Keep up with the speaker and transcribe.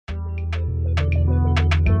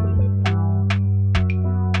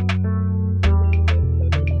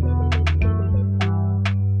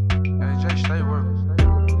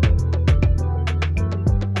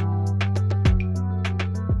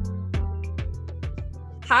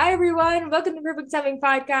Hi, everyone. Welcome to Perfect Timing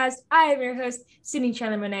Podcast. I am your host, Sydney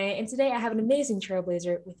Chandler Monet, and today I have an amazing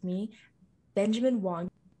trailblazer with me, Benjamin Wong.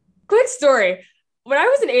 Quick story. When I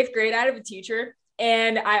was in eighth grade, I had a teacher,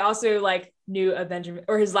 and I also knew a Benjamin,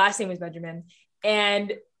 or his last name was Benjamin,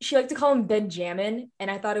 and she liked to call him Benjamin, and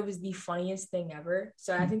I thought it was the funniest thing ever.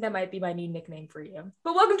 So I think that might be my new nickname for you.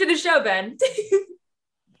 But welcome to the show, Ben.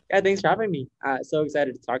 Yeah, thanks for having me. So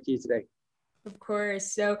excited to talk to you today. Of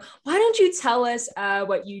course. So why don't you tell us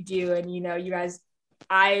what you do? And you guys,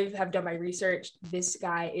 I have done my research. This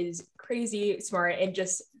guy is crazy smart and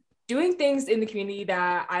just doing things in the community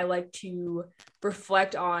that I like to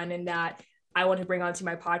reflect on and that I want to bring onto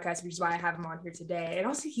my podcast, which is why I have him on here today. And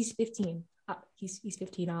also, he's 15. He's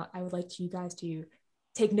 15. I would like you guys to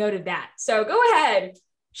take note of that. So go ahead,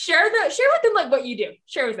 share with them what you do.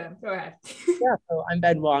 Share with them. Go ahead. Yeah, so I'm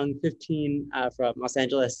Ben Wong, 15, from Los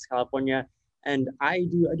Angeles, California, and I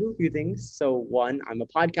do a few things. So one, I'm a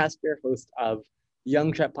podcaster, host of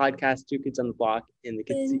Young Trep podcast, Two Kids on the Block, in the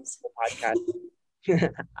Kids CEO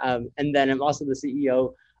podcast, and then I'm also the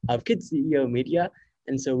CEO of Kids CEO Media,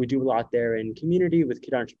 and so we do a lot there in community with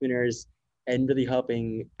kid entrepreneurs and really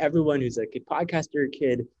helping everyone who's a kid podcaster,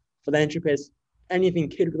 kid philanthropist, anything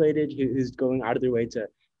kid related who's going out of their way to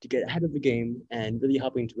get ahead of the game and really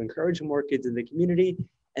helping to encourage more kids in the community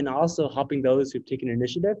and also helping those who've taken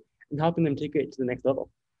initiative and helping them take it to the next level.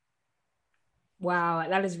 Wow,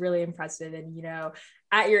 that is really impressive. And,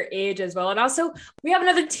 at your age as well. And also, we have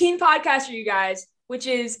another teen podcaster, you guys, which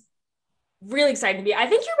is really exciting to me. I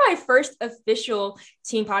think you're my first official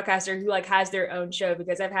teen podcaster who has their own show,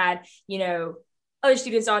 because I've had, other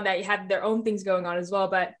students on that have their own things going on as well,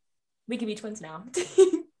 but we can be twins now.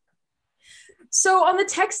 So on the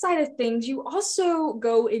tech side of things, you also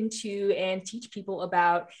go into and teach people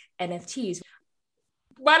about NFTs.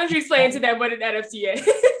 Why don't you explain to them what an NFT is?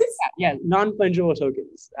 Yeah, non-fungible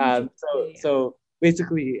tokens. So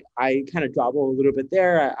basically, I kind of dabble a little bit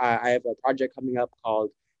there. I have a project coming up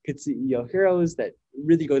called Kids CEO Heroes that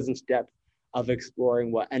really goes into depth of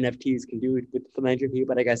exploring what NFTs can do with philanthropy.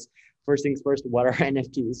 But I guess first things first, what are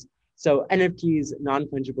NFTs? So NFTs,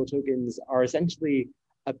 non-fungible tokens, are essentially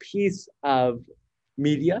a piece of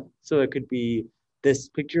media. So it could be this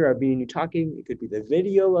picture of me and you talking. It could be the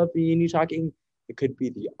video of me and you talking. It could be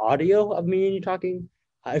the audio of me and you talking.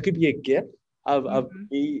 It could be a GIF of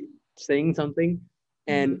me saying something,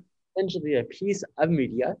 and essentially a piece of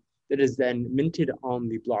media that is then minted on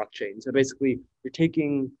the blockchain. So basically, you're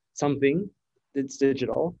taking something that's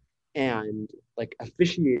digital and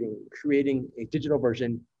officiating, creating a digital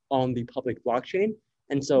version on the public blockchain.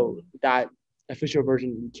 And so that official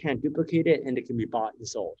version, you can't duplicate it and it can be bought and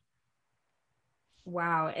sold.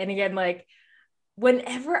 Wow. And again,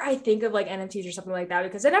 whenever I think of NFTs or something like that,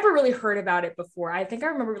 because I never really heard about it before, I think I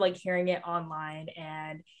remember hearing it online,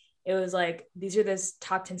 and it was these are the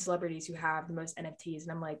top 10 celebrities who have the most NFTs.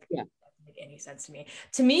 And I'm yeah, that doesn't make any sense to me.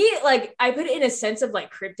 To me, I put it in a sense of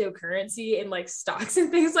cryptocurrency and stocks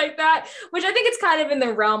and things like that, which I think it's kind of in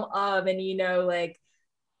the realm of, and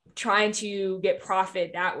trying to get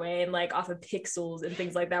profit that way and off of pixels and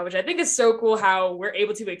things like that, which I think is so cool how we're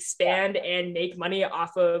able to expand and make money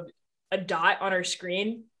off of a dot on our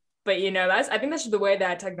screen. But I think that's the way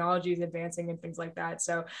that technology is advancing and things like that.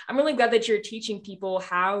 So I'm really glad that you're teaching people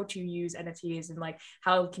how to use NFTs and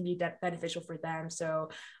how it can be beneficial for them. So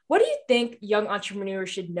what do you think young entrepreneurs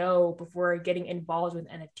should know before getting involved with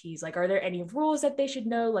NFTs? Are there any rules that they should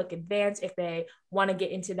know, advance, if they want to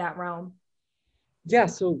get into that realm? Yeah,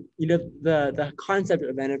 so the concept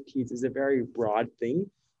of NFTs is a very broad thing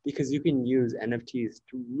because you can use NFTs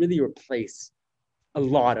to really replace a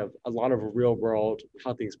lot of real world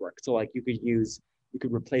how things work. So you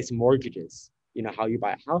could replace mortgages. How you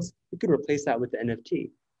buy a house, you could replace that with the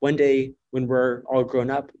NFT. One day when we're all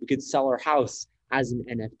grown up, we could sell our house as an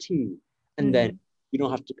NFT, and then you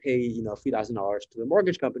don't have to pay a few $1,000s to the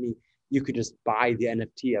mortgage company. You could just buy the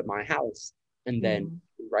NFT of my house and then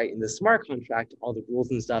write in the smart contract all the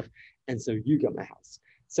rules and stuff, and so you get my house.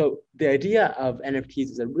 So the idea of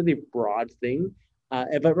NFTs is a really broad thing.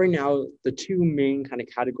 But right now, the two main kind of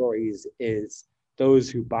categories is those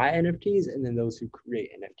who buy NFTs and then those who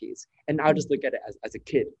create NFTs. And I'll just look at it as a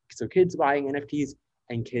kid. So kids buying NFTs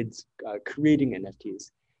and kids creating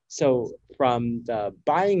NFTs. So from the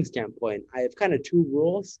buying standpoint, I have kind of two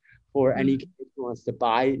rules for any kid who wants to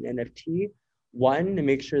buy an NFT. One, to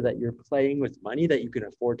make sure that you're playing with money that you can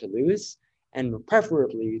afford to lose. And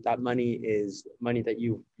preferably that money is money that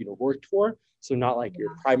you've worked for. So not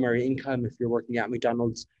your primary income. If you're working at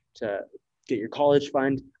McDonald's to get your college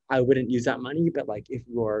fund, I wouldn't use that money. But if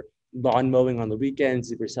you're lawn mowing on the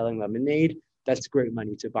weekends, if you're selling lemonade, that's great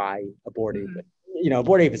money to buy a Bored Ape.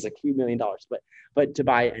 Bored Ape is a few $1 million, but to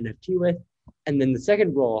buy an NFT with. And then the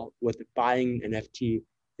second rule with buying an NFT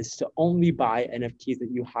is to only buy NFTs that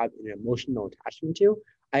you have an emotional attachment to.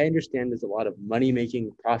 I understand there's a lot of money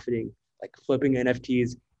making, profiting, like flipping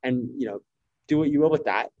NFTs, and do what you will with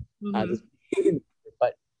that. Mm-hmm.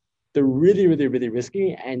 But they're really, really, really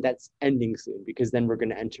risky, and that's ending soon because then we're going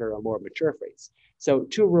to enter a more mature phase. So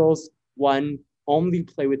two rules: one, only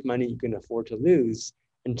play with money you can afford to lose,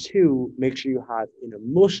 and two, make sure you have an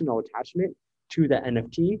emotional attachment to the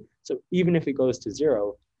NFT. So even if it goes to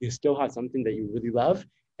zero, you still have something that you really love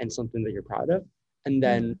and something that you're proud of. And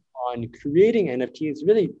then on creating NFTs,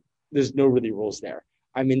 really, there's no really rules there.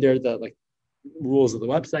 I mean, there are the rules of the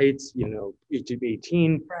websites, YouTube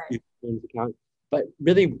 18, Right. YouTube account. But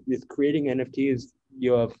really, with creating NFTs,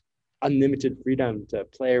 you have unlimited freedom to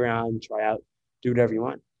play around, try out, do whatever you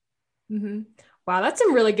want. Mm-hmm. Wow, that's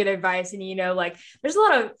some really good advice. And, there's a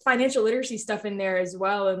lot of financial literacy stuff in there as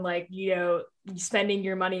well. And spending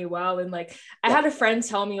your money well. And I Yeah. had a friend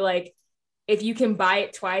tell me, if you can buy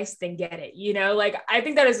it twice, then get it, I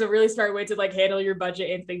think that is a really smart way to handle your budget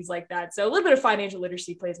and things like that. So a little bit of financial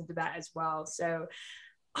literacy plays into that as well. So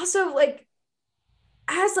also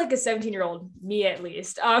as a 17-year-old, me at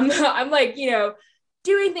least, I'm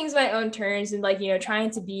doing things my own terms and trying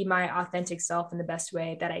to be my authentic self in the best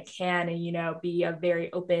way that I can, and be a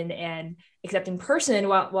very open and accepting person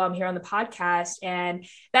while I'm here on the podcast. And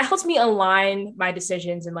that helps me align my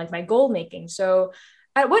decisions and my goal making. So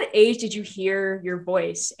at what age did you hear your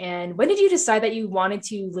voice, and when did you decide that you wanted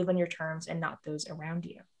to live on your terms and not those around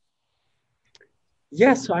you?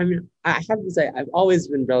 Yeah, so I mean, I have to say, I've always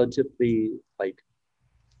been relatively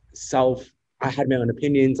self. I had my own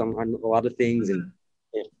opinions on a lot of things, and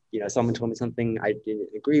Mhm. if someone told me something I didn't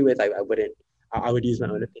agree with, I wouldn't. I would use my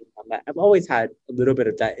own opinion on that. I've always had a little bit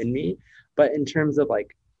of that in me, but in terms of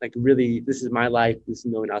really, this is my life. This is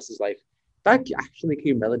no one else's life. That actually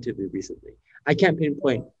came relatively recently. I can't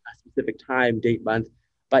pinpoint a specific time, date, month,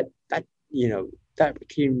 but that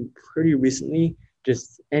came pretty recently.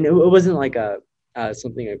 Just and it wasn't like a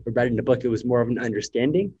something I read in a book. It was more of an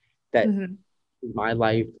understanding that Mhm. my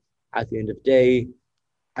life at the end of the day,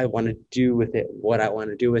 I want to do with it what I want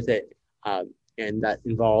to do with it. And that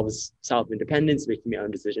involves self-independence, making my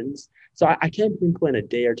own decisions. So I can't pinpoint a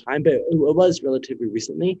day or time, but it was relatively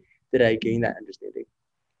recently that I gained that understanding.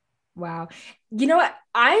 Wow. You know what?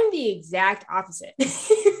 I'm the exact opposite.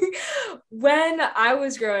 When I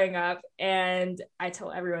was growing up, and I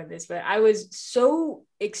tell everyone this, but I was so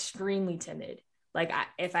extremely timid.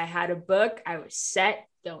 If I had a book, I was set.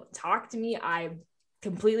 Don't talk to me. I'm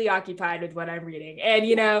completely occupied with what I'm reading. And,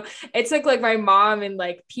 it took my mom and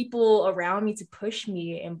people around me to push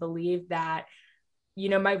me and believe that,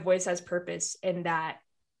 my voice has purpose and that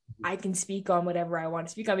I can speak on whatever I want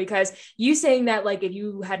to speak on. Because you saying that, if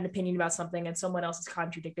you had an opinion about something and someone else has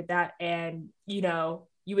contradicted that, and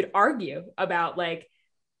you would argue about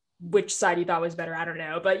which side you thought was better, I don't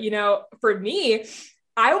know. But for me,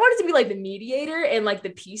 I wanted to be the mediator and the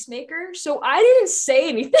peacemaker. So I didn't say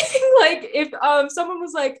anything. If someone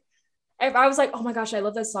was if I was oh my gosh, I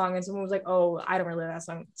love that song, and someone was oh, I don't really like that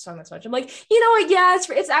song that much. I'm you know what? Yeah,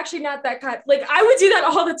 it's actually not that kind. I would do that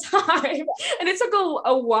all the time, and it took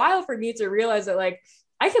a while for me to realize that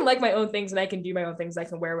I can like my own things and I can do my own things. I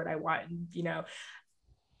can wear what I want, and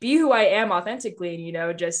be who I am authentically,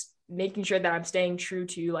 and just making sure that I'm staying true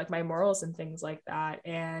to my morals and things like that.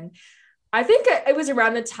 And I think it was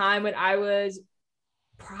around the time when I was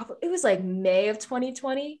probably it was May of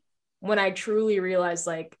 2020 when I truly realized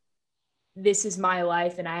this is my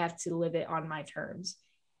life and I have to live it on my terms.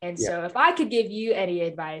 And Yeah. so if I could give you any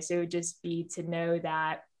advice, it would just be to know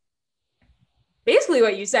that basically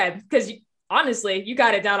what you said, because honestly, you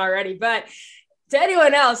got it down already. But to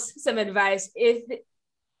anyone else, some advice: if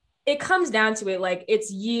it comes down to it, it's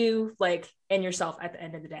you, and yourself at the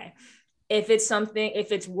end of the day. If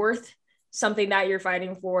it's worth something that you're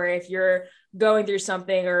fighting for, if you're going through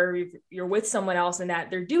something, or if you're with someone else and that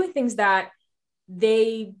they're doing things that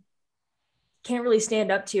they can't really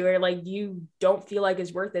stand up to, or you don't feel like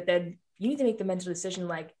is worth it, then you need to make the mental decision,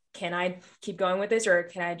 can I keep going with this, or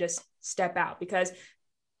can I just step out? Because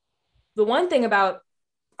the one thing about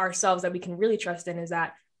ourselves that we can really trust in is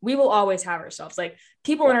that we will always have ourselves.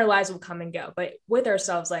 People Yeah. in our lives will come and go, but with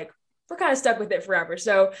ourselves, we're kind of stuck with it forever.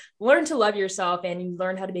 So learn to love yourself and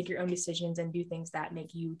learn how to make your own decisions and do things that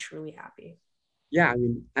make you truly happy. Yeah. I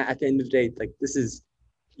mean, at the end of the day, this is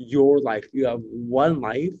your life. You have one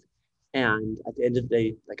life. And at the end of the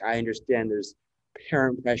day, I understand there's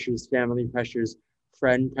parent pressures, family pressures,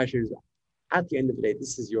 friend pressures. At the end of the day,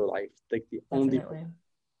 this is your life. The only Definitely.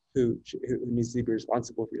 who needs to be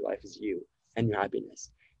responsible for your life is you. and your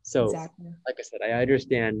happiness. So, Exactly. like I said, I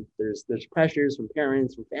understand there's pressures from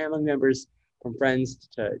parents, from family members, from friends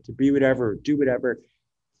to be whatever, do whatever.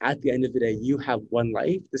 At the end of the day, you have one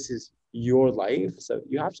life. This is your life, so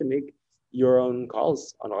you have to make your own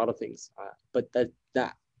calls on a lot of things. But that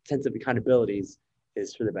sense of accountability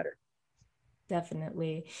is for the better.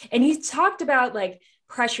 Definitely. And you talked about like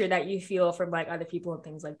pressure that you feel from like other people and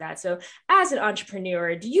things like that. So as an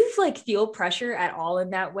entrepreneur, do you like feel pressure at all in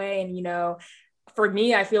that way? And for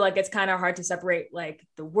me, I feel like it's kind of hard to separate like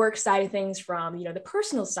the work side of things from, the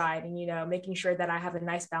personal side and, making sure that I have a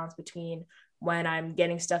nice balance between when I'm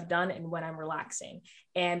getting stuff done and when I'm relaxing.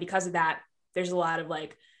 And because of that, there's a lot of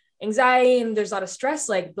like anxiety and there's a lot of stress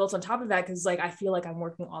like built on top of that because like I feel like I'm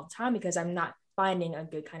working all the time because I'm not finding a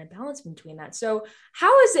good kind of balance between that. So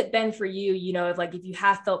how has it been for you, if you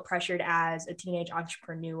have felt pressured as a teenage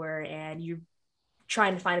entrepreneur and you're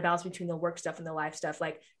trying to find a balance between the work stuff and the life stuff,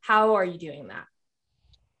 like how are you doing that?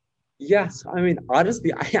 Yes, I mean,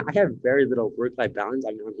 honestly, I have very little work-life balance.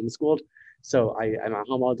 I mean, I'm homeschooled, so I'm at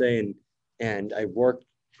home all day and I work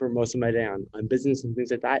for most of my day on business and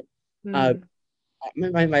things like that. Uh,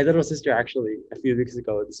 Mm. my little sister actually a few weeks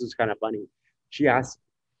ago, this was kind of funny. She asked,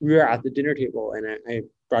 we were at the dinner table and I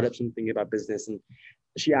brought up something about business and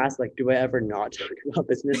she asked like, do I ever not talk about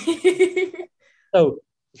business? So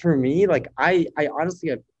for me, like I honestly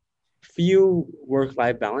have few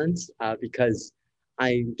work-life balance because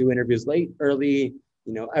I do interviews late, early.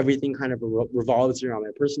 Everything kind of revolves around my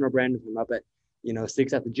personal brand. If I'm up at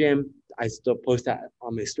 6 at the gym, I still post that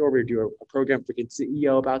on my story. Do a program for Kids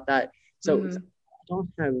CEO about that. So Mm-hmm. I don't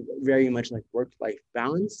have very much like work-life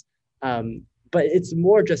balance, but it's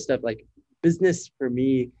more just of like business for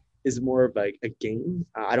me is more of like a game.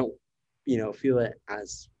 I don't feel it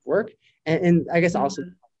as work, and I guess also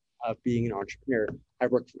Mm-hmm. of being an entrepreneur, I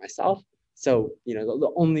work for myself. So,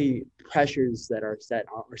 the only pressures that are set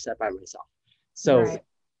by myself. So, Right.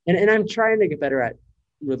 and I'm trying to get better at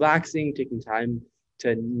relaxing, taking time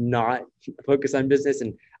to not focus on business.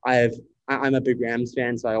 And I'm a big Rams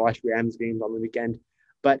fan, so I watch Rams games on the weekend.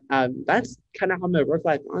 But that's kind of how my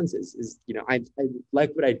work-life balance is, I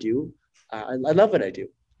like what I do. I love what I do.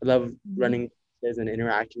 I love Mm-hmm. running and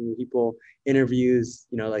interacting with people, interviews,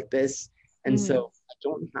 like this. And Mm-hmm. so I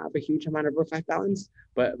don't have a huge amount of work-life balance,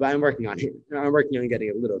 but I'm working on it. I'm working on getting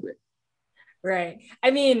a little bit. Right.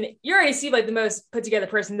 I mean, you already seem like the most put together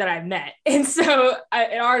person that I've met. And so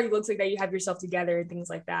it already looks like that you have yourself together and things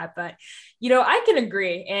like that. But, I can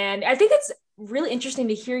agree. And I think it's really interesting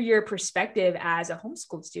to hear your perspective as a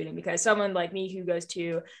homeschooled student, because someone like me who goes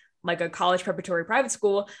to like a college preparatory private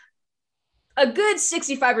school, a good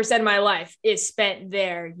 65% of my life is spent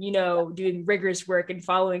there, doing rigorous work and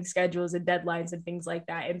following schedules and deadlines and things like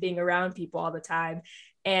that and being around people all the time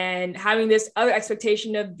and having this other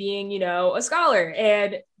expectation of being, a scholar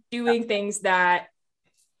and doing things that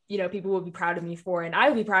people will be proud of me for and I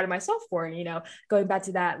will be proud of myself for, going back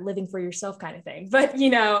to that living for yourself kind of thing. But,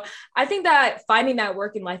 I think that finding that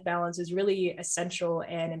work and life balance is really essential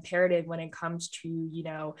and imperative when it comes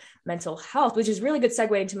to, mental health, which is really good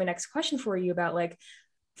segue into my next question for you about like,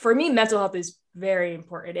 for me, mental health is very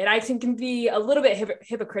important. And I think can be a little bit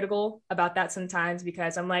hypocritical about that sometimes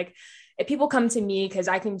because I'm like, if people come to me, because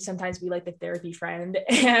I can sometimes be like the therapy friend,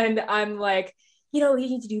 and I'm like, you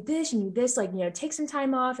need to do this and do this, like, take some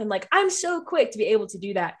time off. And like, I'm so quick to be able to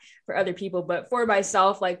do that for other people. But for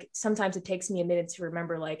myself, like, sometimes it takes me a minute to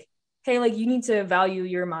remember, like, hey, like, you need to value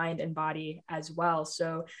your mind and body as well.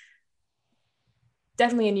 So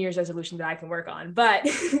definitely a New Year's resolution that I can work on. But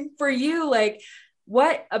for you, like,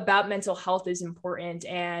 what about mental health is important?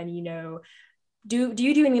 And, do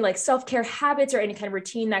you do any like self-care habits or any kind of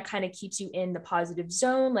routine that kind of keeps you in the positive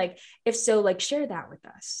zone? Like, if so, like, share that with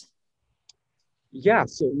us. Yeah,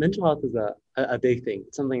 so mental health is a big thing.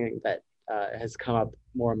 It's something that has come up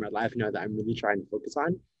more in my life now that I'm really trying to focus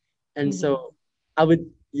on. And Mm-hmm. so I would,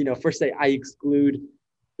 first say I exclude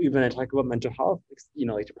when I talk about mental health,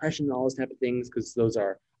 like depression and all those type of things, because those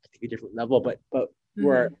are, I think, a different level. But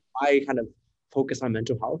where Mm-hmm. I kind of focus on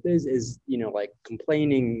mental health is, like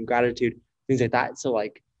complaining, gratitude, things like that. So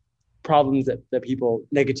like problems that people,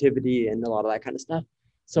 negativity and a lot of that kind of stuff.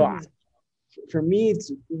 So Mm-hmm. for me,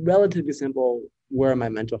 it's relatively simple where my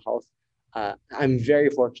mental health. I'm very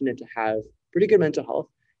fortunate to have pretty good mental health,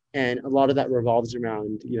 and a lot of that revolves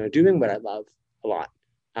around doing what I love a lot.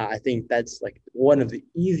 I think that's like one of the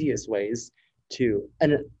easiest ways to,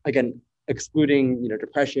 and again, excluding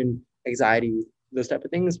depression, anxiety, those type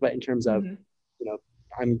of things. But in terms of Mm-hmm. you know,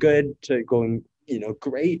 I'm good to going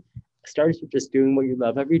great. Starts with just doing what you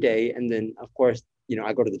love every day, and then of course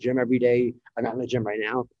I go to the gym every day. I'm not in the gym right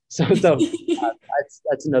now.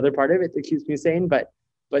 That's another part of it that keeps me sane. But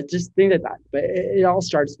just things like that. But it all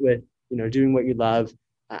starts with, doing what you love,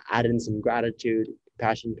 add in some gratitude,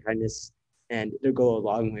 compassion, kindness, and it'll go a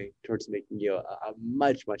long way towards making you a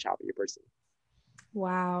much, much happier person.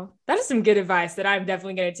 Wow. That is some good advice that I'm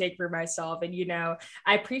definitely going to take for myself. And,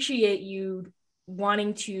 I appreciate you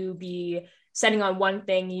wanting to be setting on one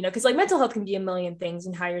thing, because like mental health can be a million things,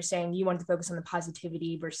 and how you're saying you want to focus on the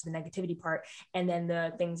positivity versus the negativity part. And then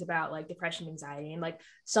the things about like depression, anxiety, and like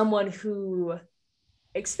someone who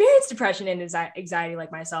experienced depression and anxiety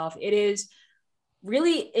like myself, it is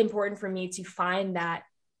really important for me to find that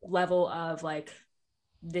level of like,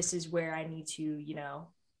 this is where I need to,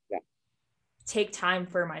 take time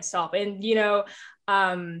for myself. And,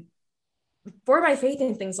 for my faith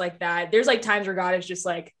and things like that, there's like times where God is just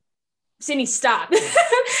like, Sydney, stop.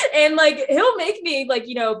 And like, he'll make me like,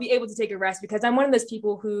 be able to take a rest, because I'm one of those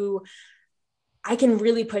people who I can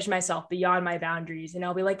really push myself beyond my boundaries, and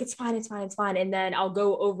I'll be like, it's fine, it's fine, it's fine. And then I'll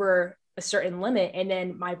go over a certain limit, and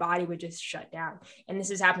then my body would just shut down. And this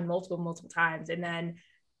has happened multiple times. And then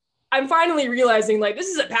I'm finally realizing like, this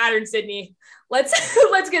is a pattern, Sydney. Let's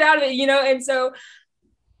get out of it, And so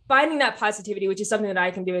finding that positivity, which is something that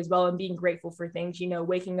I can do as well, and being grateful for things,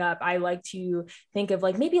 waking up, I like to think of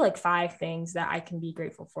like maybe like 5 things that I can be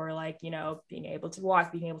grateful for, like, being able to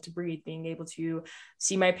walk, being able to breathe, being able to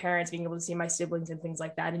see my parents, being able to see my siblings and things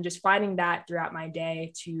like that. And just finding that throughout my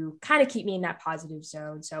day to kind of keep me in that positive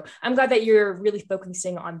zone. So I'm glad that you're really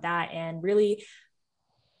focusing on that and really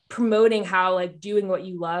promoting how like doing what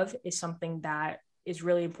you love is something that is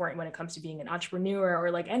really important when it comes to being an entrepreneur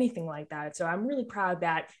or like anything like that. So I'm really proud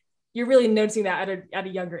that you're really noticing that at a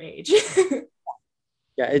younger age.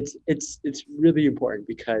 Yeah, it's really important,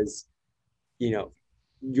 because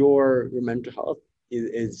your mental health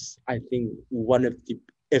is I think one of the,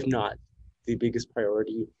 if not the biggest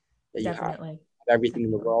priority that you have. Everything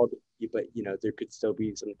in the world, but there could still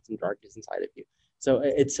be some darkness inside of you. So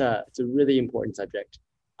it's a really important subject.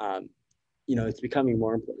 It's becoming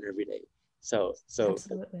more important every day. So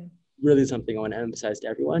Absolutely. Really something I want to emphasize to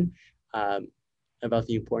everyone about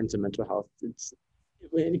the importance of mental health. It's,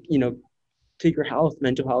 take your health,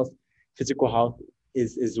 mental health, physical health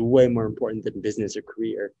is way more important than business or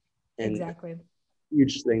career. And exactly.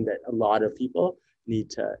 Huge thing that a lot of people need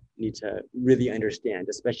to really understand,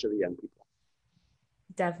 especially young people.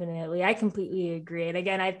 Definitely. I completely agree. And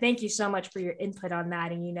again, I thank you so much for your input on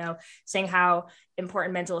that, and, saying how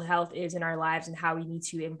important mental health is in our lives and how we need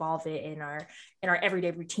to involve it in our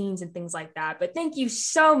everyday routines and things like that. But thank you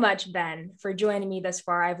so much, Ben, for joining me thus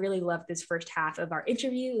far. I've really loved this first half of our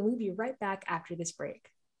interview, and we'll be right back after this break.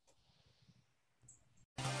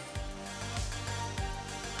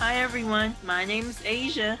 Hi everyone, my name is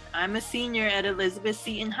Asia. I'm a senior at Elizabeth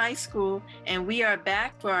Seton High School, and we are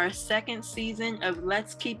back for our second season of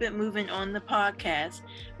Let's Keep It Moving on the podcast.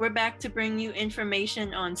 We're back to bring you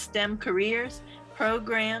information on STEM careers,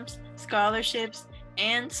 programs, scholarships,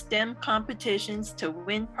 and STEM competitions to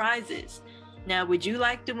win prizes. Now, would you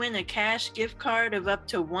like to win a cash gift card of up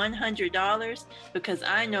to $100? Because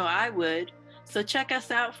I know I would. So check us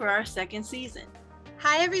out for our second season.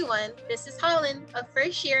 Hi everyone, this is Holland, a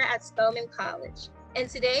first year at Spelman College. And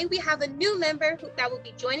today we have a new member that will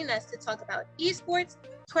be joining us to talk about esports,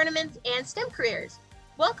 tournaments, and STEM careers.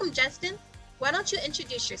 Welcome, Justin. Why don't you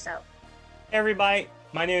introduce yourself? Hey everybody,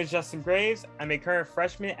 my name is Justin Graves. I'm a current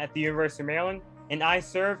freshman at the University of Maryland, and I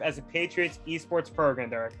serve as a Patriots esports program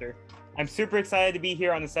director. I'm super excited to be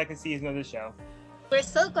here on the second season of the show. We're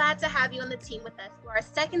so glad to have you on the team with us for our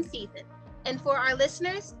second season. And for our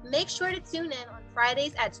listeners, make sure to tune in on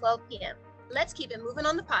Fridays at 12 p.m. Let's keep it moving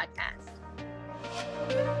on the podcast.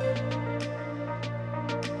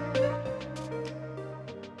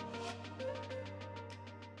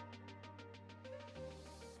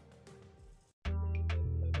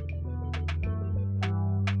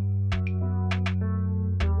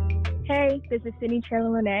 Hey, this is Sydney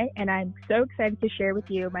Cherla-Monet, and I'm so excited to share with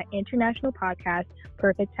you my international podcast,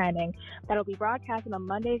 Perfect Timing, that'll be broadcasted on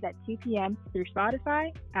Mondays at 2 p.m. through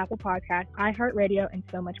Spotify, Apple Podcasts, iHeartRadio, and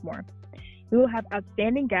so much more. We will have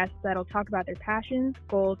outstanding guests that'll talk about their passions,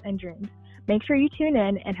 goals, and dreams. Make sure you tune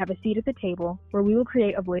in and have a seat at the table where we will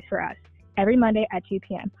create a voice for us every Monday at 2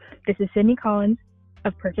 p.m. This is Sydney Collins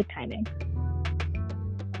of Perfect Timing.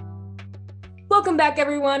 Welcome back,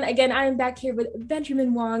 everyone. Again, I am back here with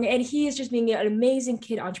Benjamin Wong, and he is just being an amazing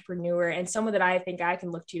kid entrepreneur and someone that I think I can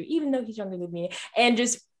look to, even though he's younger than me, and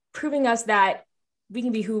just proving us that we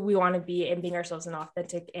can be who we want to be and being ourselves and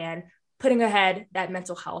authentic and putting ahead that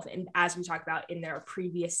mental health, and as we talked about in their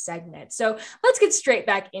previous segment. So let's get straight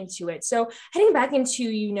back into it. So heading back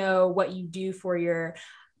into, what you do for your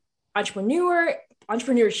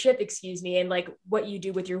entrepreneurship, and like what you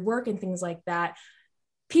do with your work and things like that.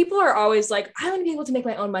 People are always like, I want to be able to make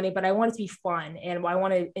my own money, but I want it to be fun and I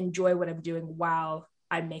want to enjoy what I'm doing while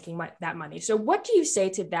I'm making that money. So what do you say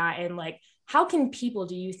to that? And like, how can people,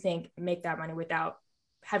 do you think, make that money without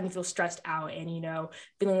having to feel stressed out and,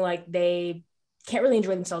 feeling like they can't really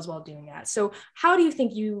enjoy themselves while doing that? So how do you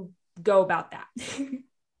think you go about that?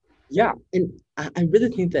 Yeah. And I really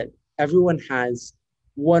think that everyone has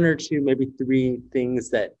one or two, maybe three things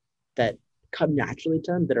that come naturally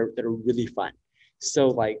to them that are really fun. So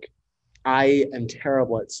like, I am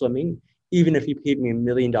terrible at swimming. Even if you paid me $1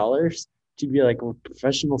 million to be like a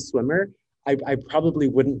professional swimmer, I probably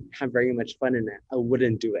wouldn't have very much fun in it. I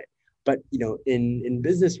wouldn't do it. But in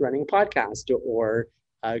business, running a podcast or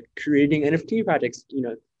creating NFT projects,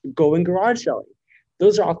 going garage selling,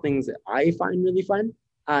 those are all things that I find really fun.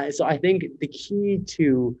 So I think the key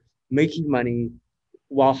to making money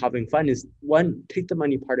while having fun is, one, take the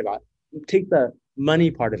money part of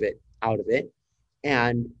it out of it,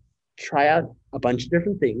 and try out a bunch of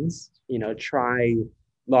different things. Try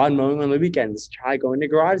lawn mowing on the weekends, try going to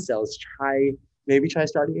garage sales, maybe try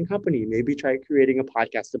starting a company, maybe try creating a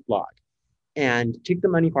podcast, a blog, and take the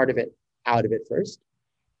money part of it out of it first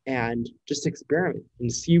and just experiment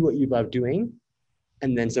and see what you love doing.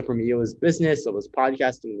 And then, so for me, it was business, it was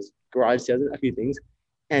podcasting, it was garage sales, and a few things.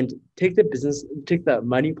 And take the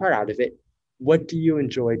money part out of it. What do you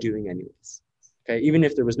enjoy doing anyways? Okay, even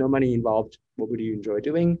if there was no money involved, what would you enjoy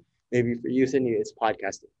doing? Maybe for you, Sydney, it's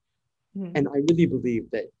podcasting. Mm-hmm. And I really believe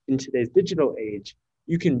that in today's digital age,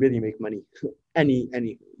 you can really make money.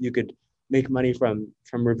 You could make money from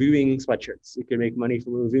reviewing sweatshirts. You can make money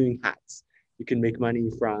from reviewing hats. You can make money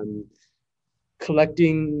from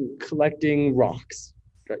collecting rocks.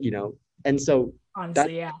 And so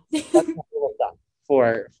honestly, yeah. That's my little stuff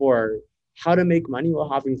for how to make money while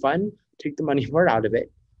having fun. Take the money part out of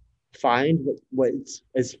it. Find what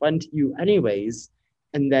is fun to you anyways,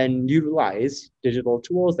 and then utilize digital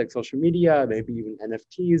tools like social media, maybe even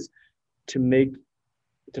NFTs, to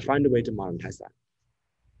find a way to monetize that.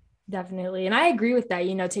 Definitely. And I agree with that,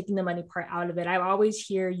 taking the money part out of it. I always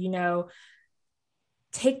hear,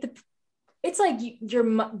 it's like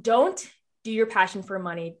don't do your passion for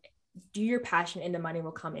money, do your passion and the money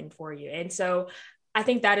will come in for you. And so I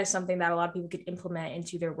think that is something that a lot of people could implement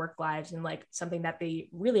into their work lives, and like something that they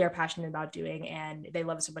really are passionate about doing, and they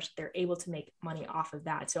love it so much that they're able to make money off of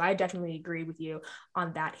that. So I definitely agree with you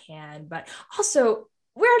on that hand. But also,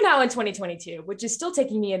 we're now in 2022, which is still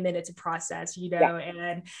taking me a minute to process, Yeah.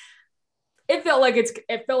 And it felt like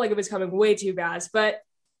it was coming way too fast. But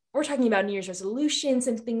we're talking about New Year's resolutions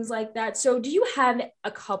and things like that. So do you have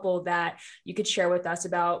a couple that you could share with us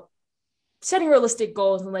about setting realistic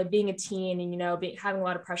goals and like being a teen and, having a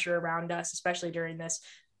lot of pressure around us, especially during this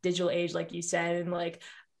digital age, like you said, and like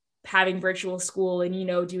having virtual school and,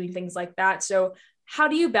 doing things like that. So how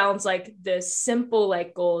do you balance like the simple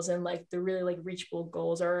like goals and like the really like reachable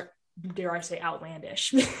goals, or dare I say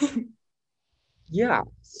outlandish? Yeah.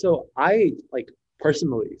 So I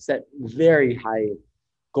personally set very high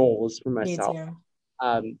goals for myself. Me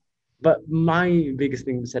too. But my biggest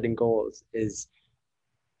thing with setting goals is,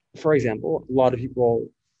 for example, a lot of people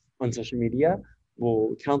on social media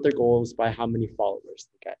will count their goals by how many followers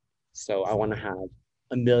they get. So I want to have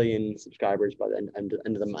 1 million subscribers by the end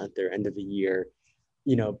of the month or end of the year.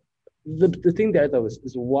 The thing there though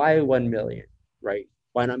is why 1 million, right?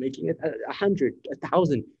 Why not making it 100,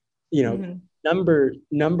 1,000? Mm-hmm.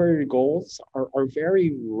 Number goals are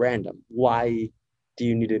very random. Why do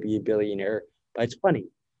you need to be a billionaire by 20?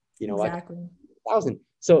 Exactly. Like 1,000.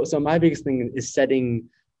 So my biggest thing is setting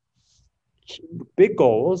big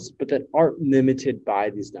goals, but that aren't limited by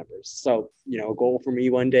these numbers. So, a goal for me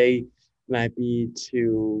one day might be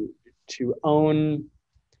to own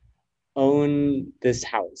this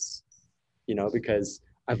house, because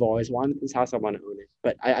I've always wanted this house. I want to own it,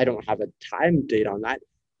 but I don't have a time date on that.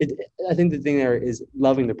 I think the thing there is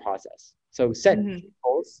loving the process. So set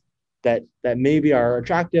goals that maybe are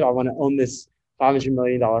attractive. I want to own this $500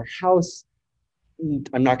 million house.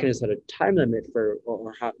 I'm not going to set a time limit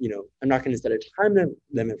I'm not going to set a time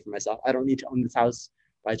limit for myself. I don't need to own this house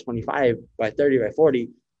by 25, by 30, by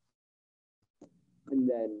 40. And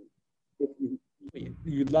then if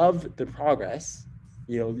you love the progress,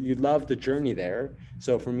 you love the journey there.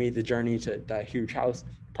 So for me, the journey to that huge house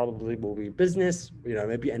probably will be business,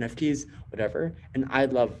 maybe NFTs, whatever. And I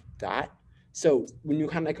love that. So when you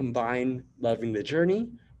kind of combine loving the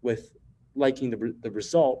journey with liking the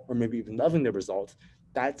result, or maybe even loving the result,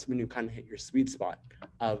 that's when you kind of hit your sweet spot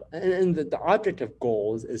of, and the object of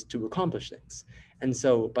goals is to accomplish things. And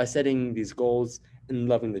so by setting these goals and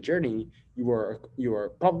loving the journey, you are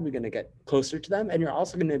probably going to get closer to them, and you're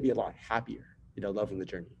also going to be a lot happier, loving the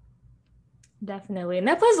journey. Definitely. And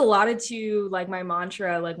that plays a lot into like my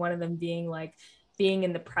mantra, like one of them being like being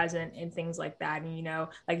in the present and things like that. And,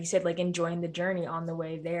 like you said, like enjoying the journey on the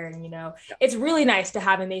way there. And, it's really nice to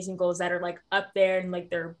have amazing goals that are like up there and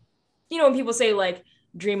like they're, when people say like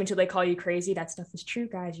dream until they call you crazy, that stuff is true,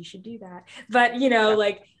 guys. You should do that. But,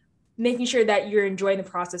 like making sure that you're enjoying the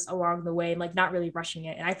process along the way and like not really rushing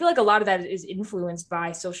it. And I feel like a lot of that is influenced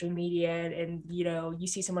by social media. And, you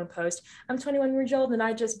see someone post, I'm 21 years old and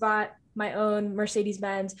I just bought my own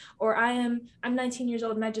Mercedes-Benz, or I'm 19 years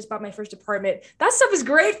old and I just bought my first apartment. That stuff is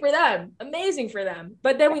great for them, amazing for them.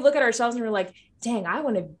 But then we look at ourselves and we're like, dang, I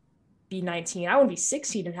want to be 19. I want to be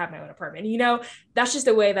 16 and have my own apartment. That's just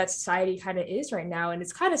the way that society kind of is right now. And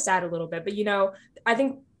it's kind of sad a little bit, but I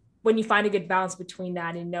think when you find a good balance between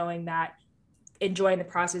that and knowing that enjoying the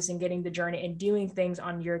process and getting the journey and doing things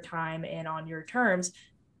on your time and on your terms,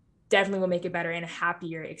 definitely will make it better and a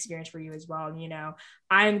happier experience for you as well.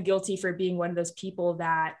 I'm guilty for being one of those people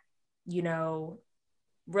that,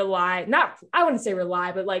 rely, not, I wouldn't say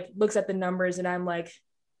rely, but like looks at the numbers and I'm like,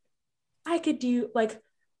 I could do like,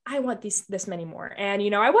 I want this many more. And,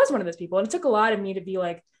 I was one of those people, and it took a lot of me to be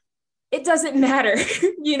like, it doesn't matter,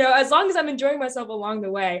 as long as I'm enjoying myself along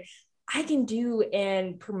the way, I can do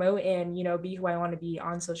and promote and, be who I want to be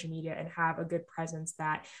on social media and have a good presence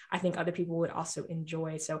that I think other people would also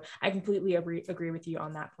enjoy. So I completely agree with you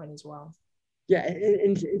on that point as well. Yeah,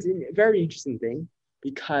 and it's a very interesting thing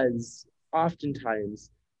because oftentimes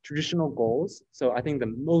traditional goals, so I think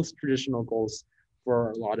the most traditional goals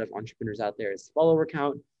for a lot of entrepreneurs out there is follower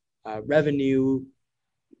count, revenue,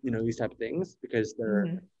 these type of things, because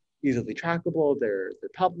they're easily trackable, they're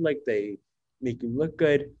public, they make you look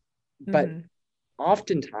good. But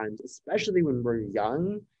oftentimes, especially when we're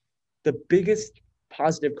young, the biggest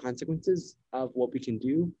positive consequences of what we can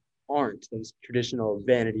do aren't those traditional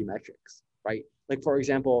vanity metrics, right? Like, for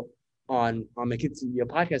example, on my Kids CEO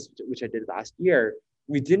podcast, which I did last year,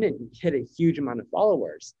 we didn't hit a huge amount of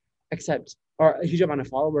followers,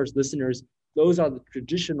 listeners. Those are the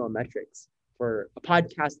traditional metrics for a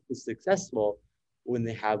podcast that is successful when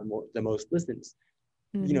they have the most listens.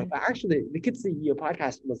 But actually the Kids CEO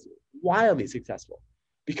podcast was wildly successful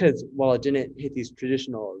because while it didn't hit these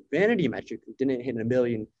traditional vanity metrics, it didn't hit 1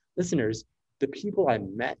 million listeners, the people I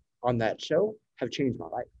met on that show have changed my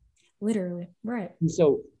life. Literally, right. And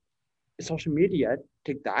so social media,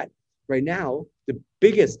 take that. Right now, the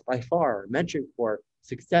biggest by far metric for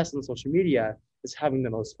success on social media is having the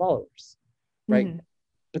most followers, right?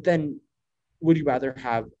 But then would you rather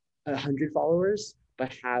have 100 followers,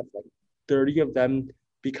 but have like 30 of them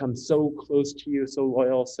become so close to you, so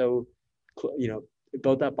loyal, so,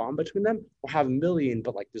 build that bond between them, or have 1 million,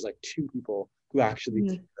 but like there's like 2 people who actually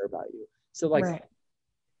care about you? So like right.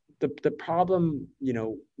 the problem,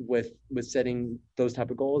 with setting those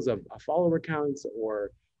type of goals of follower counts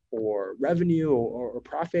or revenue or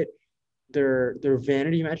profit, they're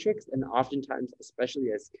vanity metrics. And oftentimes,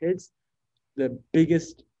 especially as kids, the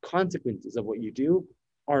biggest consequences of what you do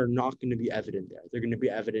are not going to be evident there. They're going to be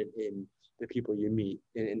evident in the people you meet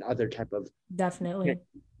in other type of, definitely,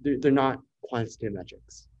 they're not quantitative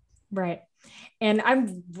metrics. Right. And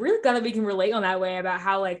I'm really glad that we can relate on that way about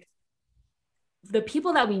how like the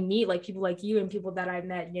people that we meet, like people like you and people that I've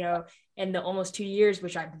met, in the almost 2 years,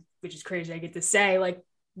 which is crazy. I get to say, like,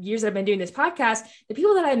 years that I've been doing this podcast, the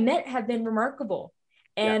people that I met have been remarkable.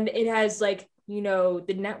 And it has like, the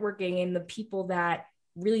networking and the people that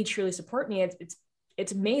really truly support me.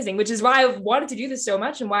 It's amazing, which is why I've wanted to do this so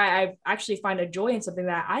much and why I actually find a joy in something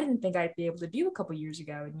that I didn't think I'd be able to do a couple of years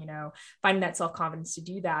ago, and, finding that self-confidence to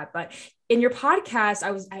do that. But in your podcast,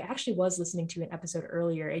 I actually was listening to an episode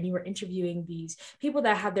earlier, and you were interviewing these people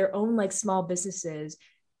that have their own like small businesses.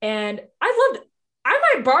 And I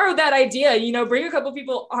might borrow that idea, bring a couple of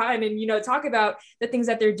people on and, talk about the things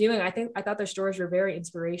that they're doing. I thought their stories were very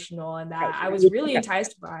inspirational and that I was really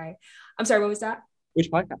enticed by. I'm sorry, what was that? Which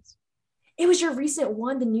podcast? It was your recent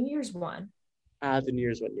one, the New Year's one. The New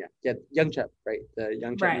Year's one, yeah. Young Chep, right? The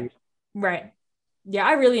Young Chep. Right. Yeah,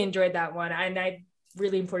 I really enjoyed that one. And I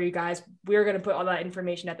really implore you guys, we're going to put all that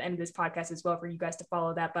information at the end of this podcast as well for you guys to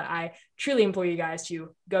follow that. But I truly implore you guys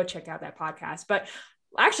to go check out that podcast. But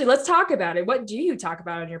actually, let's talk about it. What do you talk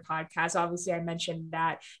about on your podcast? Obviously, I mentioned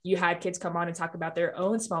that you had kids come on and talk about their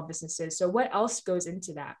own small businesses. So what else goes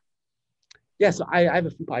into that? Yeah, so I have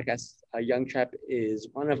a few podcasts. Young Chep is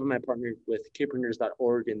one of them. I partnered with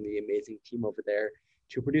kidpreneurs.org and the amazing team over there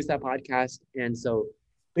to produce that podcast. And so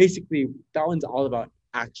basically, that one's all about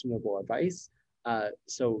actionable advice.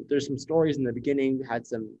 So there's some stories in the beginning. We had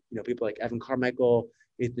some, people like Evan Carmichael,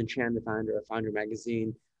 Nathan Chan, the founder of Founder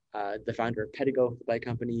Magazine, the founder of Pedigo, the bike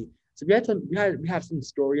company. So we have some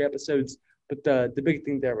story episodes, but the big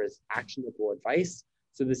thing there was actionable advice.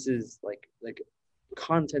 So this is like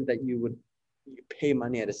content that you pay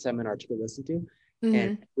money at a seminar to listen to,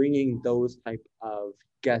 and bringing those type of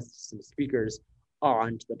guests and speakers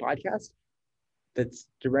onto the podcast that's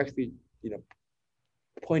directly,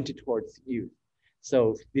 pointed towards youth.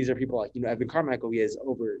 So these are people like, Evan Carmichael. He has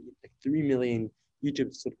over 3 million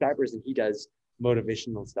YouTube subscribers, and he does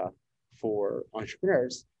motivational stuff for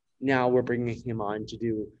entrepreneurs. Now we're bringing him on to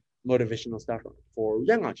do motivational stuff for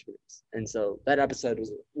young entrepreneurs. And so that episode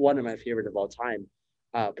was one of my favorite of all time.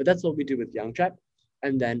 But that's what we do with Young Chep.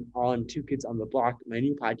 And then on Two Kids on the Block, my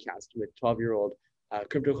new podcast with 12-year-old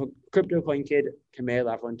crypto coin kid, Camille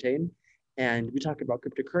Lafontaine. And we talk about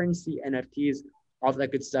cryptocurrency, NFTs, all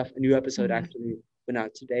that good stuff. A new episode actually went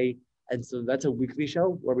out today. And so that's a weekly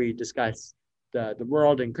show where we discuss the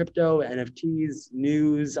world in crypto, NFTs,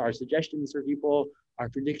 news, our suggestions for people, our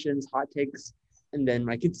predictions, hot takes. And then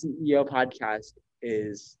my Kids CEO podcast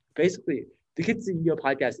is basically, the Kids CEO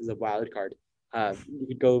podcast is a wild card. You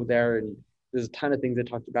could go there and there's a ton of things I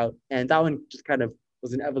talked about. And that one just kind of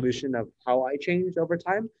was an evolution of how I changed over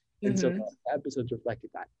time. And so the episodes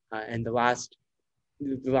reflected that. And the last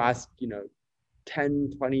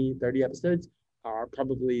 10, 20, 30 episodes are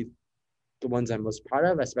probably the ones I'm most proud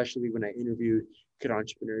of, especially when I interviewed kid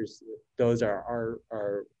entrepreneurs. Those are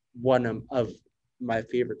one of my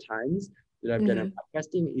favorite times that I've done in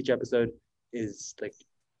podcasting. Each episode is like,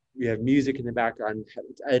 we have music in the background.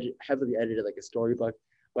 It's heavily edited like a storybook,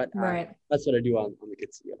 but that's what I do on the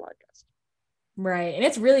Kids CEO podcast. Right. And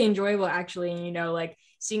it's really enjoyable actually, like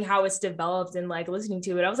seeing how it's developed and like listening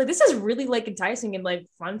to it. I was like, this is really like enticing and like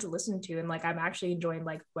fun to listen to. And like, I'm actually enjoying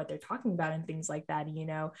like what they're talking about and things like that,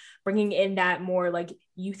 bringing in that more like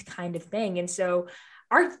youth kind of thing. And so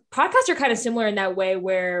our podcasts are kind of similar in that way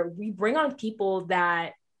where we bring on people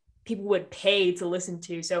that people would pay to listen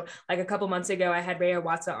to. So like a couple months ago, I had Rhea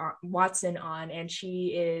Watson on, and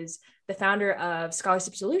she is the founder of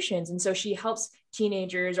Scholarship Solutions. And so she helps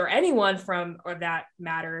teenagers or anyone or that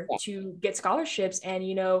matter to get scholarships and,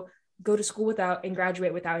 go to school and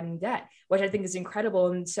graduate without any debt, which I think is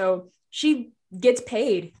incredible. And so she gets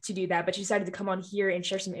paid to do that, but she decided to come on here and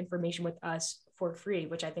share some information with us for free,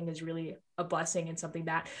 which I think is really a blessing and something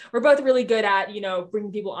that we're both really good at,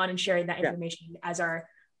 bringing people on and sharing that information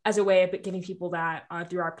as a way of giving people that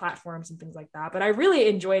through our platforms and things like that. But I really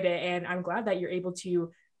enjoyed it. And I'm glad that you're able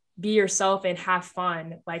to be yourself and have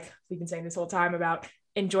fun. Like we've been saying this whole time about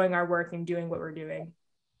enjoying our work and doing what we're doing.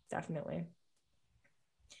 Definitely.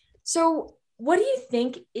 So what do you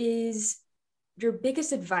think is your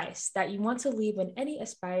biggest advice that you want to leave when any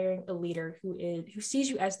aspiring leader who sees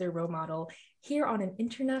you as their role model here on an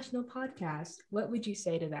international podcast? What would you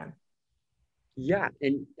say to them? Yeah.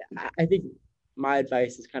 And I think my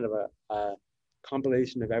advice is kind of a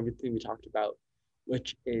compilation of everything we talked about,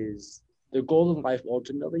 which is the goal in life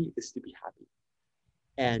ultimately is to be happy.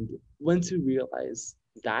 And once you realize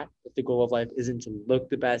that the goal of life isn't to look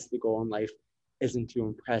the best, the goal in life isn't to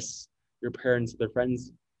impress your parents, their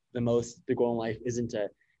friends the most, the goal in life isn't to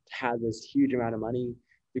have this huge amount of money,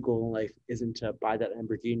 the goal in life isn't to buy that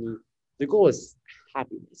Lamborghini. The goal is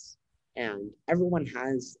happiness. And everyone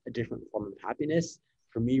has a different form of happiness.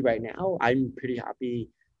 For me right now, I'm pretty happy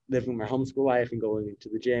living my homeschool life and going to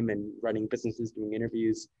the gym and running businesses, doing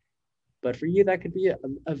interviews. But for you, that could be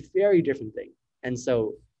a very different thing. And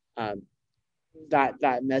so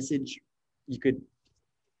that message, you could,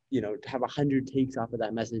 have 100 takes off of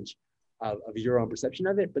that message of your own perception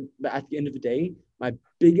of it. But at the end of the day, my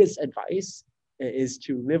biggest advice is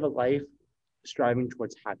to live a life striving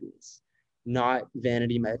towards happiness, not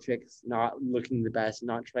vanity metrics, not looking the best,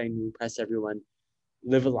 not trying to impress everyone.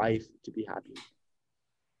 Live a life to be happy.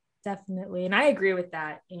 Definitely. And I agree with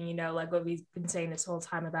that. And, like what we've been saying this whole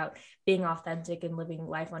time about being authentic and living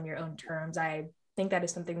life on your own terms, I think that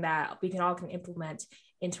is something that we can implement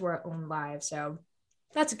into our own lives. So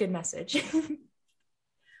that's a good message.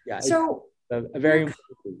 Yeah. So a very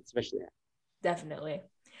important thing, especially. Definitely.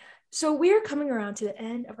 So we are coming around to the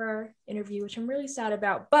end of our interview, which I'm really sad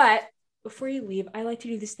about, but before you leave, I like to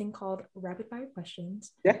do this thing called rapid fire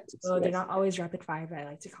questions. Yeah. So they're not always rapid fire, but I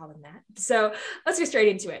like to call them that. So let's get straight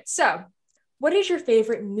into it. So what is your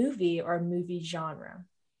favorite movie or movie genre?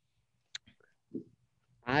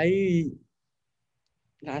 I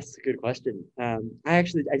That's a good question. I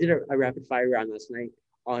did a rapid fire round last night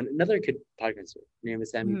on another kid podcaster. Her name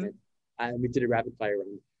is Sammy. We did a rapid fire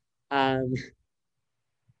round. Um,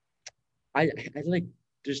 I like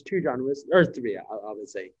there's two genres or three. I would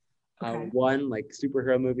say. Okay. One like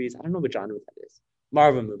superhero movies. I don't know what genre that is.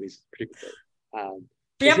 Marvel movies, particularly.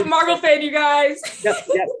 Yep, a Marvel fan, you guys.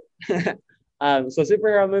 Yep. So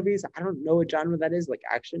superhero movies. I don't know what genre that is. Like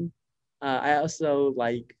action. I also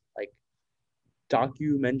like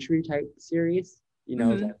documentary type series. You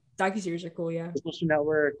know, the Docu-series are cool, yeah. Social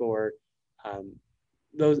Network or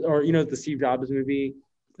those, or the Steve Jobs movie.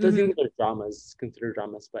 Those things are dramas, considered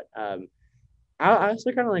dramas, but I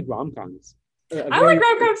also kind of like rom-coms. I like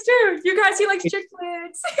rom-coms too. You guys, he likes chick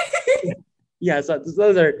flicks. Yeah, so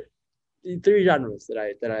those are three genres that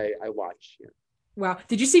I watch. Yeah. Wow.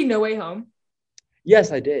 Did you see No Way Home?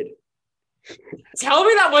 Yes, I did. Tell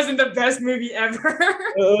me that wasn't the best movie ever.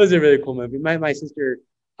 It was a really cool movie. My sister,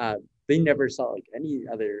 they never saw like any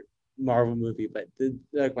other Marvel movie, but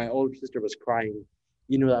like my older sister was crying.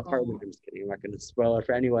 You know that part when I'm just kidding. I'm not going to spoil it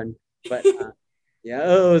for anyone, but yeah,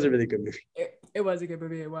 it was a really good movie. It was a good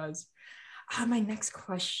movie. It was. My next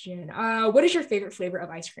question. What is your favorite flavor of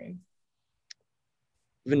ice cream?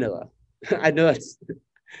 Vanilla. I know that's.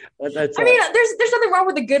 I mean, there's nothing wrong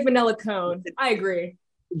with a good vanilla cone. I agree.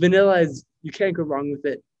 Vanilla is, you can't go wrong with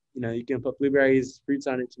it. You can put blueberries, fruits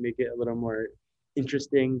on it to make it a little more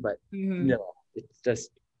interesting, but vanilla, it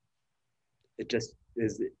just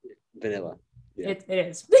is vanilla. Yeah. It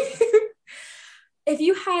is. If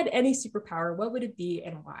you had any superpower, what would it be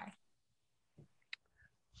and why?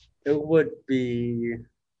 It would be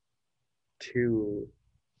to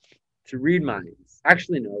read minds.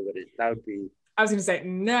 Actually, no, it wouldn't. That would be. I was gonna say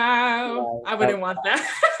no. I wouldn't want that.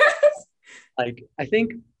 Like, I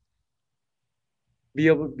think be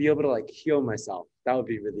able to like heal myself. That would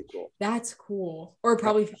be really cool. That's cool. Or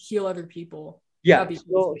probably heal other people. Yeah,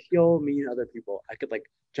 heal me and other people. I could like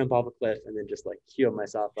jump off a cliff and then just like heal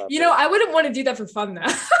myself up. I wouldn't want to do that for fun though.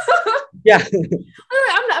 Yeah.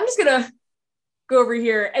 I'm just gonna go over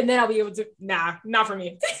here and then I'll be able to. Nah, not for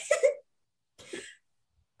me.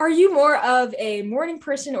 Are you more of a morning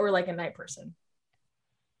person or like a night person?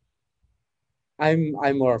 I'm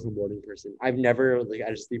more of a morning person. I've never like at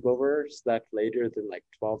a sleepover slept later than like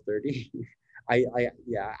 12:30.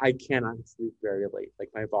 I cannot sleep very late. Like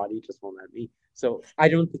my body just won't let me. So I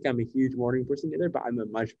don't think I'm a huge morning person either, but I'm a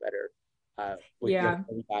much better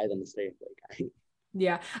guy than a stay up late guy.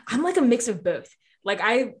 Yeah, I'm like a mix of both. Like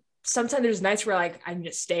sometimes there's nights where like I can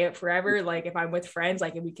just stay up forever. Like if I'm with friends,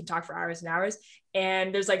 like we can talk for hours and hours.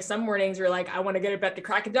 And there's like some mornings where like I want to get up at the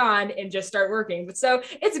crack of dawn and just start working. But so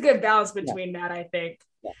it's a good balance between that, I think.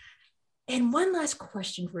 Yeah. And one last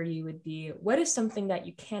question for you would be, what is something that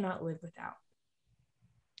you cannot live without?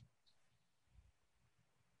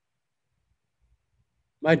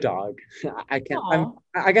 My dog. I can't.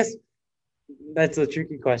 I guess that's a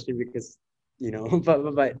tricky question because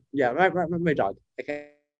but yeah, my dog. I can't.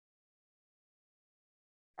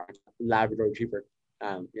 Labrador Retriever.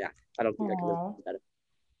 Yeah, I don't think I can live without it.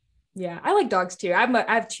 Yeah, I like dogs too. I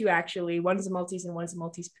have two actually. One's a Maltese and one's a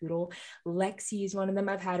Maltese poodle. Lexi is one of them.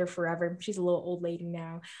 I've had her forever. She's a little old lady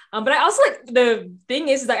now. But I also like, the thing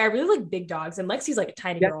is that I really like big dogs, and Lexi's like a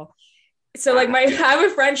tiny girl. So like I have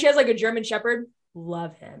a friend. She has like a German Shepherd.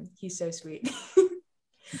 Love him. He's so sweet.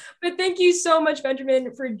 But thank you so much,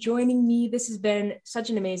 Benjamin, for joining me. This has been such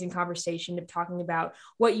an amazing conversation of talking about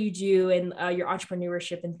what you do and your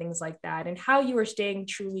entrepreneurship and things like that, and how you are staying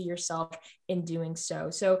truly yourself in doing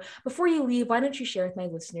so. So before you leave, why don't you share with my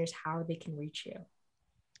listeners how they can reach you?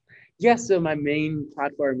 Yeah, so my main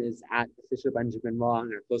platform is at Official Benjamin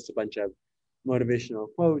Wong. I post a bunch of motivational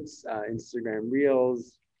quotes, Instagram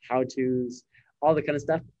reels, how-tos, all the kind of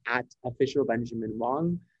stuff at Official Benjamin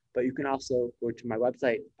Wong. But you can also go to my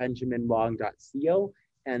website, benjaminwong.co,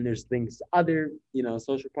 and there's links to other,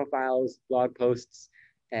 social profiles, blog posts,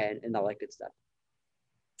 and all that good stuff.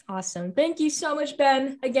 Awesome. Thank you so much,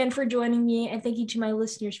 Ben, again for joining me. And thank you to my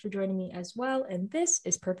listeners for joining me as well. And this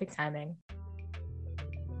is Perfect Timing.